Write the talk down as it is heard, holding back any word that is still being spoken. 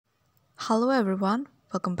Hello everyone,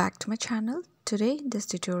 welcome back to my channel. Today in this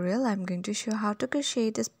tutorial I'm going to show how to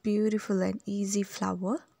crochet this beautiful and easy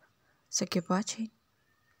flower. So keep watching.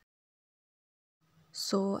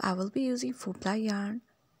 So I will be using 4-ply yarn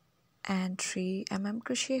and 3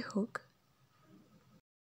 crochet hook.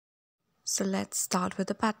 So let's start with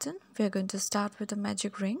the pattern. We are going to start with a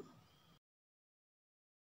magic ring.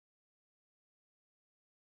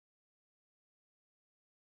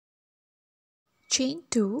 Chain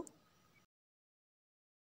 2.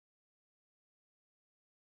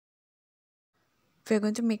 We are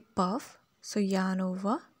going to make puff. So yarn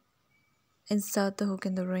over, insert the hook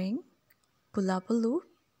in the ring, pull up a loop,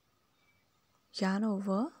 yarn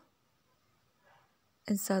over,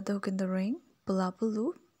 insert the hook in the ring, pull up a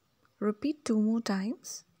loop, repeat 2 more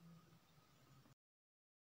times.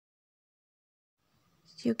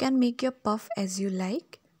 You can make your puff as you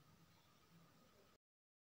like.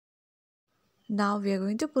 Now we are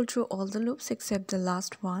going to pull through all the loops except the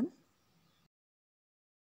last one.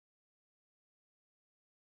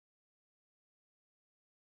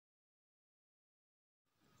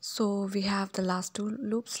 So we have the last 2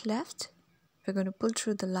 loops left. We're going to pull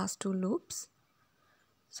through the last 2 loops.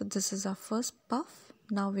 So this is our first puff.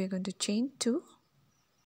 Now we are going to chain 2.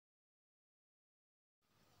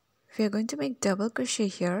 We are going to make double crochet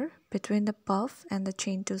here between the puff and the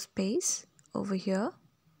chain 2 space over here.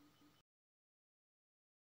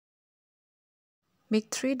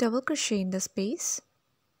 Make 3 double crochet in the space.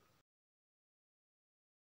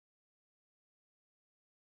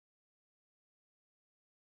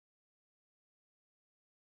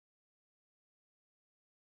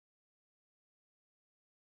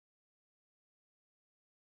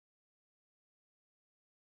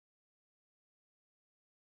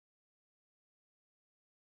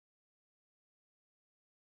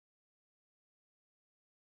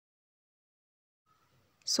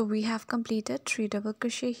 So we have completed 3 double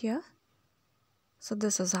crochet here. So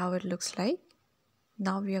this is how it looks like.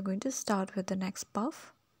 Now we are going to start with the next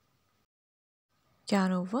puff.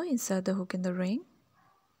 Yarn over, insert the hook in the ring,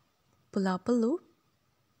 pull up a loop,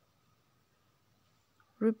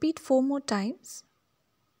 repeat 4 more times.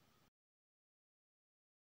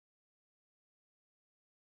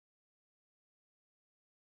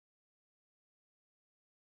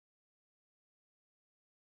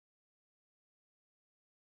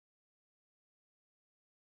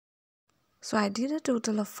 So I did a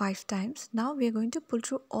total of 5 times. Now we are going to pull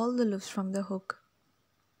through all the loops from the hook.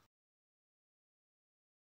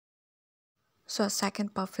 So our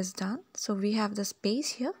second puff is done. So we have the space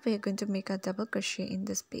here. We are going to make a double crochet in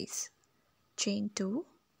this space. Chain 2.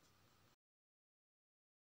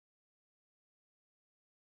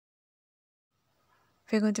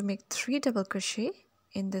 We are going to make 3 double crochet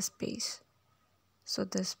in this space. So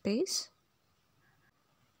this space,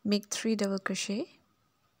 make 3 double crochet.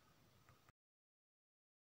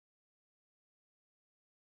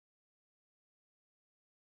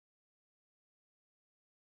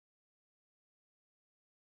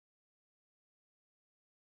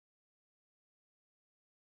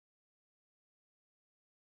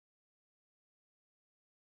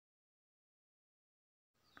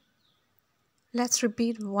 Let's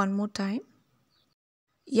repeat one more time.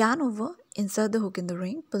 Yarn over, insert the hook in the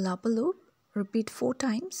ring, pull up a loop, repeat 4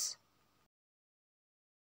 times.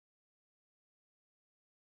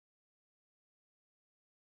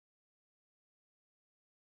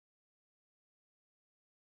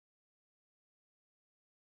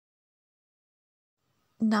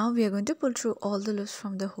 Now we are going to pull through all the loops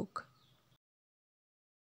from the hook.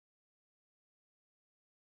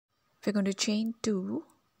 We're going to chain 2,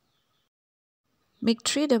 make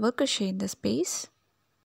 3 double crochet in the space.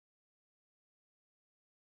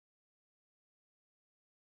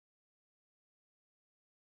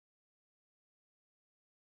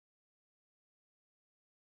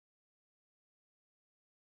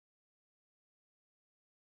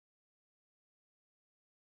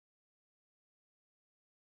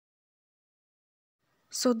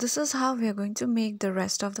 So this is how we are going to make the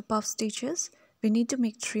rest of the puff stitches. We need to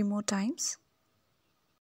make 3 more times.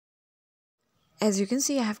 As you can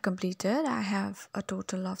see, I have completed. I have a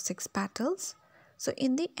total of 6 petals. So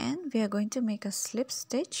in the end, we are going to make a slip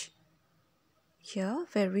stitch here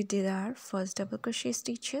where we did our first double crochet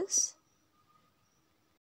stitches.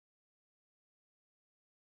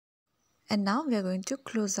 And now we are going to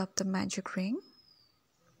close up the magic ring.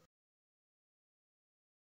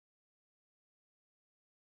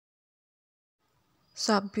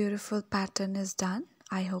 So our beautiful pattern is done.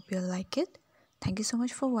 I hope you like it. Thank you so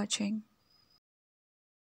much for watching.